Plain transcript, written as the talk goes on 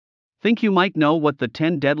Think you might know what the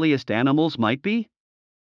 10 deadliest animals might be?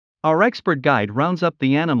 Our expert guide rounds up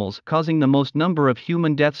the animals causing the most number of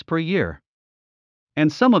human deaths per year.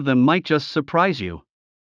 And some of them might just surprise you.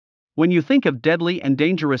 When you think of deadly and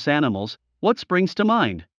dangerous animals, what springs to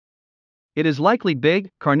mind? It is likely big,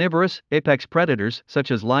 carnivorous, apex predators such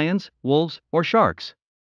as lions, wolves, or sharks.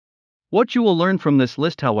 What you will learn from this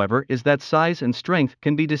list, however, is that size and strength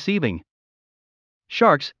can be deceiving.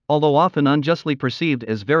 Sharks, although often unjustly perceived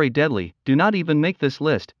as very deadly, do not even make this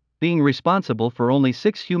list, being responsible for only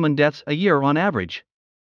 6 human deaths a year on average.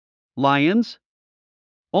 Lions?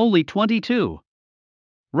 Only 22.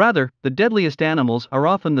 Rather, the deadliest animals are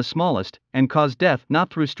often the smallest and cause death not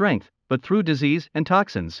through strength, but through disease and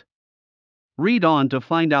toxins. Read on to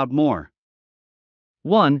find out more.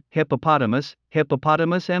 1. Hippopotamus,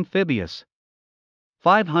 Hippopotamus amphibius.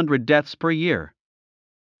 500 deaths per year.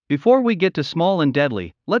 Before we get to small and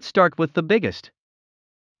deadly, let's start with the biggest.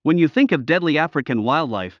 When you think of deadly African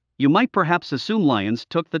wildlife, you might perhaps assume lions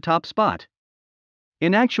took the top spot.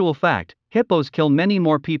 In actual fact, hippos kill many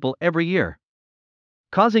more people every year,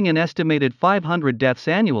 causing an estimated 500 deaths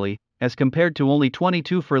annually, as compared to only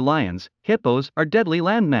 22 for lions. Hippos are deadly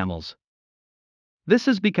land mammals. This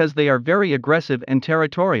is because they are very aggressive and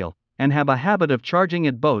territorial, and have a habit of charging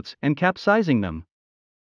at boats and capsizing them.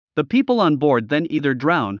 The people on board then either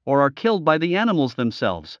drown or are killed by the animals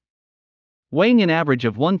themselves. Weighing an average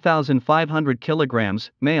of 1,500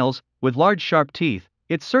 kilograms, males, with large sharp teeth,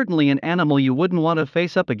 it's certainly an animal you wouldn't want to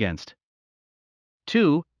face up against.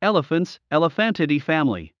 2. Elephants, Elephantidae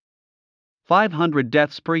family. 500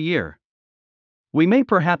 deaths per year. We may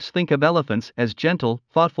perhaps think of elephants as gentle,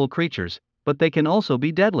 thoughtful creatures, but they can also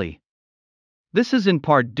be deadly. This is in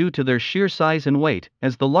part due to their sheer size and weight,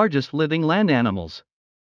 as the largest living land animals.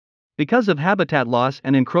 Because of habitat loss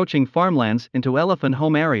and encroaching farmlands into elephant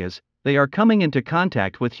home areas, they are coming into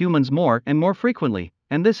contact with humans more and more frequently,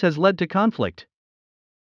 and this has led to conflict.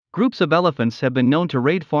 Groups of elephants have been known to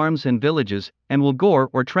raid farms and villages, and will gore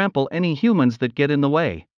or trample any humans that get in the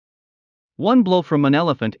way. One blow from an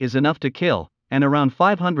elephant is enough to kill, and around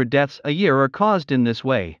 500 deaths a year are caused in this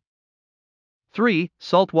way. 3.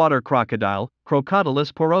 Saltwater crocodile,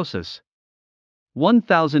 Crocodylus porosus.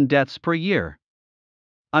 1,000 deaths per year.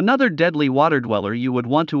 Another deadly water dweller you would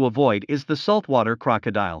want to avoid is the saltwater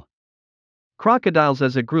crocodile. Crocodiles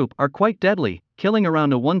as a group are quite deadly, killing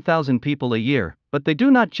around 1,000 people a year, but they do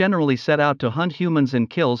not generally set out to hunt humans, and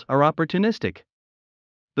kills are opportunistic.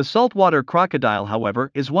 The saltwater crocodile, however,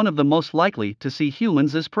 is one of the most likely to see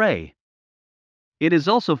humans as prey. It is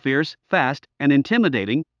also fierce, fast, and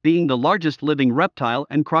intimidating, being the largest living reptile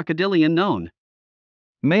and crocodilian known.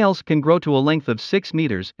 Males can grow to a length of 6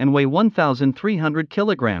 meters and weigh 1,300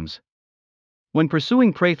 kilograms. When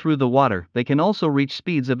pursuing prey through the water, they can also reach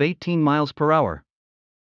speeds of 18 miles per hour.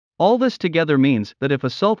 All this together means that if a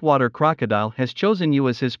saltwater crocodile has chosen you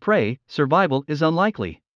as his prey, survival is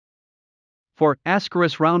unlikely. 4.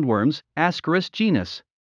 Ascaris roundworms, Ascaris genus.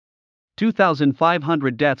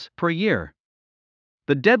 2,500 deaths per year.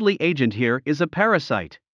 The deadly agent here is a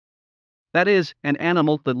parasite. That is, an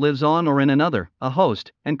animal that lives on or in another, a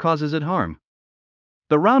host, and causes it harm.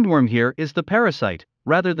 The roundworm here is the parasite,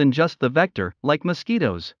 rather than just the vector, like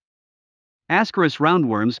mosquitoes. Ascaris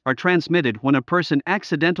roundworms are transmitted when a person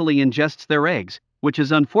accidentally ingests their eggs, which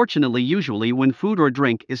is unfortunately usually when food or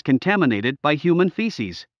drink is contaminated by human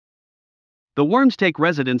feces. The worms take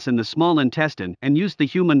residence in the small intestine and use the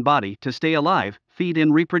human body to stay alive, feed,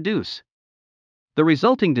 and reproduce. The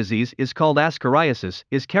resulting disease is called ascariasis,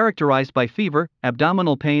 is characterized by fever,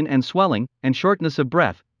 abdominal pain and swelling, and shortness of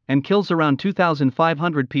breath, and kills around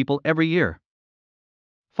 2,500 people every year.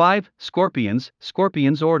 5. Scorpions,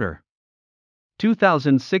 Scorpions order.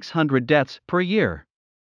 2,600 deaths per year.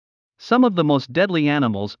 Some of the most deadly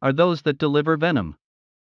animals are those that deliver venom.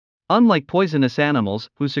 Unlike poisonous animals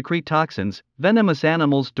who secrete toxins, venomous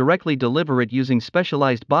animals directly deliver it using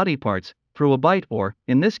specialized body parts, through a bite or,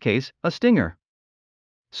 in this case, a stinger.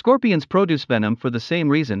 Scorpions produce venom for the same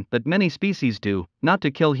reason that many species do, not to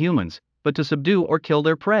kill humans, but to subdue or kill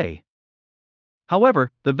their prey.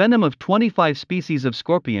 However, the venom of 25 species of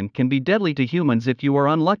scorpion can be deadly to humans if you are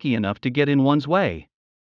unlucky enough to get in one's way.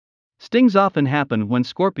 Stings often happen when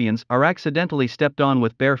scorpions are accidentally stepped on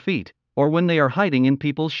with bare feet, or when they are hiding in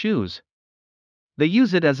people's shoes. They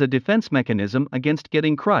use it as a defense mechanism against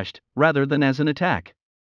getting crushed, rather than as an attack.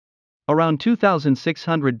 Around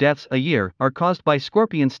 2,600 deaths a year are caused by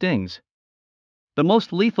scorpion stings. The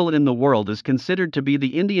most lethal in the world is considered to be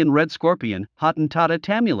the Indian red scorpion, Hottentotta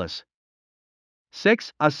tamulus.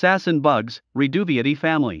 6. Assassin bugs, Reduviidae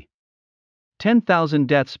family. 10,000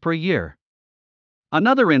 deaths per year.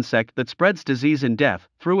 Another insect that spreads disease and death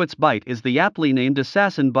through its bite is the aptly named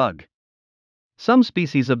assassin bug. Some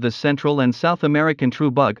species of this Central and South American true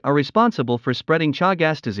bug are responsible for spreading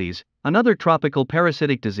Chagas disease, another tropical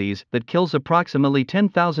parasitic disease that kills approximately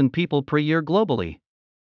 10,000 people per year globally.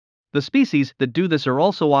 The species that do this are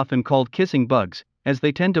also often called kissing bugs, as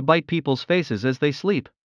they tend to bite people's faces as they sleep.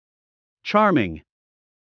 Charming.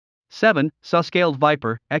 7. Saw-scaled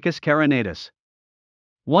viper, Echis carinatus.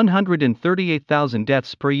 138,000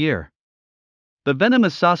 deaths per year. The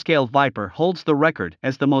venomous saw-scaled viper holds the record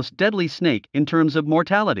as the most deadly snake in terms of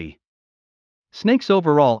mortality. Snakes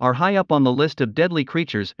overall are high up on the list of deadly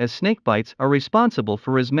creatures, as snake bites are responsible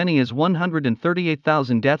for as many as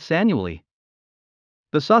 138,000 deaths annually.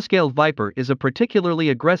 The saw-scaled viper is a particularly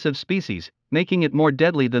aggressive species, making it more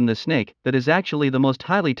deadly than the snake that is actually the most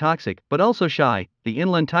highly toxic but also shy, the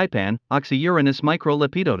inland taipan, Oxyurinus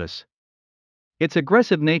microlepidotus. Its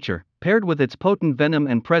aggressive nature, paired with its potent venom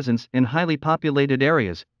and presence in highly populated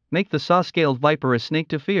areas, make the saw-scaled viper a snake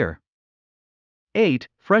to fear. 8.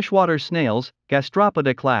 Freshwater snails,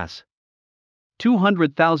 Gastropoda class.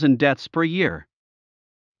 200,000 deaths per year.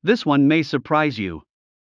 This one may surprise you.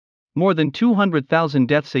 More than 200,000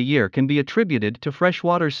 deaths a year can be attributed to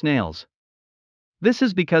freshwater snails. This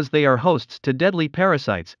is because they are hosts to deadly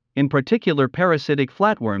parasites, in particular parasitic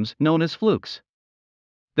flatworms known as flukes.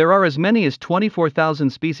 There are as many as 24,000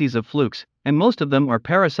 species of flukes, and most of them are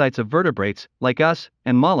parasites of vertebrates, like us,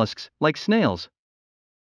 and mollusks, like snails.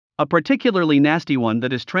 A particularly nasty one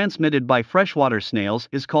that is transmitted by freshwater snails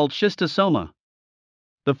is called schistosoma.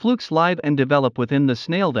 The flukes live and develop within the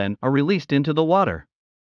snail, then are released into the water.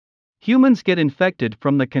 Humans get infected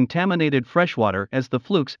from the contaminated freshwater as the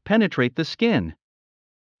flukes penetrate the skin.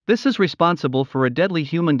 This is responsible for a deadly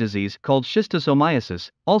human disease called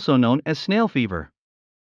schistosomiasis, also known as snail fever.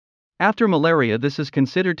 After malaria, this is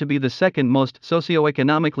considered to be the second most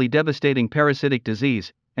socioeconomically devastating parasitic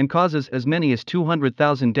disease, and causes as many as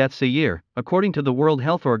 200,000 deaths a year, according to the World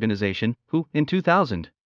Health Organization, WHO, in 2000.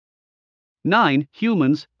 9.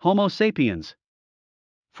 Humans, Homo sapiens.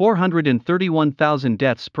 431,000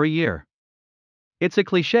 deaths per year. It's a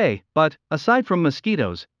cliché, but, aside from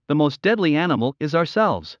mosquitoes, the most deadly animal is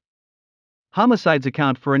ourselves. Homicides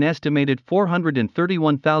account for an estimated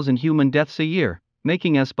 431,000 human deaths a year,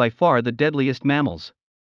 making us by far the deadliest mammals.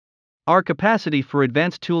 Our capacity for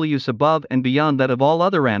advanced tool use above and beyond that of all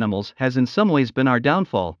other animals has in some ways been our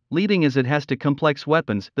downfall, leading as it has to complex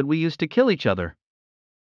weapons that we use to kill each other.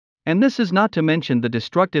 And this is not to mention the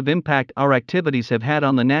destructive impact our activities have had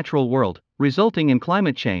on the natural world, resulting in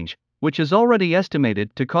climate change, which is already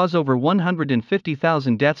estimated to cause over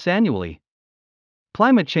 150,000 deaths annually.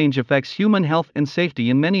 Climate change affects human health and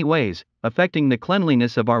safety in many ways, affecting the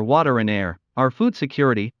cleanliness of our water and air, our food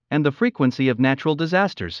security, and the frequency of natural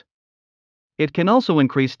disasters. It can also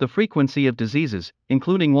increase the frequency of diseases,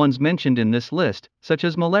 including ones mentioned in this list, such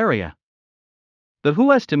as malaria. The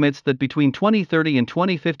WHO estimates that between 2030 and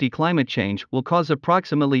 2050 climate change will cause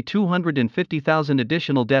approximately 250,000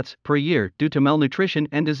 additional deaths per year due to malnutrition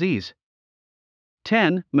and disease.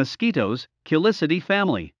 10. Mosquitoes, Culicidae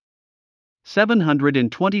family.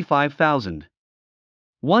 725,000.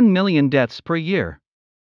 1 million deaths per year.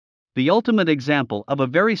 The ultimate example of a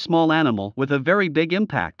very small animal with a very big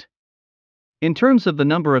impact. In terms of the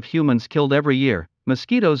number of humans killed every year,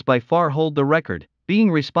 mosquitoes by far hold the record, being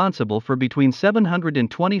responsible for between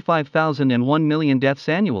 725,000 and 1 million deaths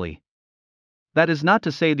annually. That is not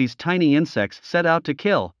to say these tiny insects set out to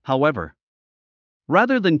kill, however.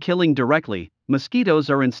 Rather than killing directly, mosquitoes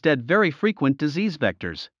are instead very frequent disease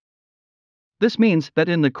vectors. This means that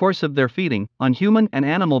in the course of their feeding on human and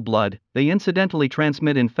animal blood, they incidentally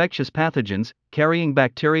transmit infectious pathogens, carrying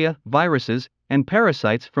bacteria, viruses, and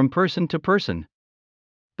parasites from person to person.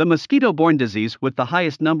 The mosquito-borne disease with the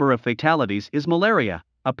highest number of fatalities is malaria,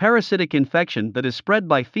 a parasitic infection that is spread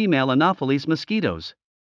by female Anopheles mosquitoes.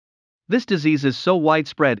 This disease is so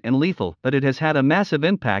widespread and lethal that it has had a massive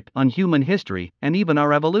impact on human history and even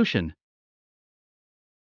our evolution.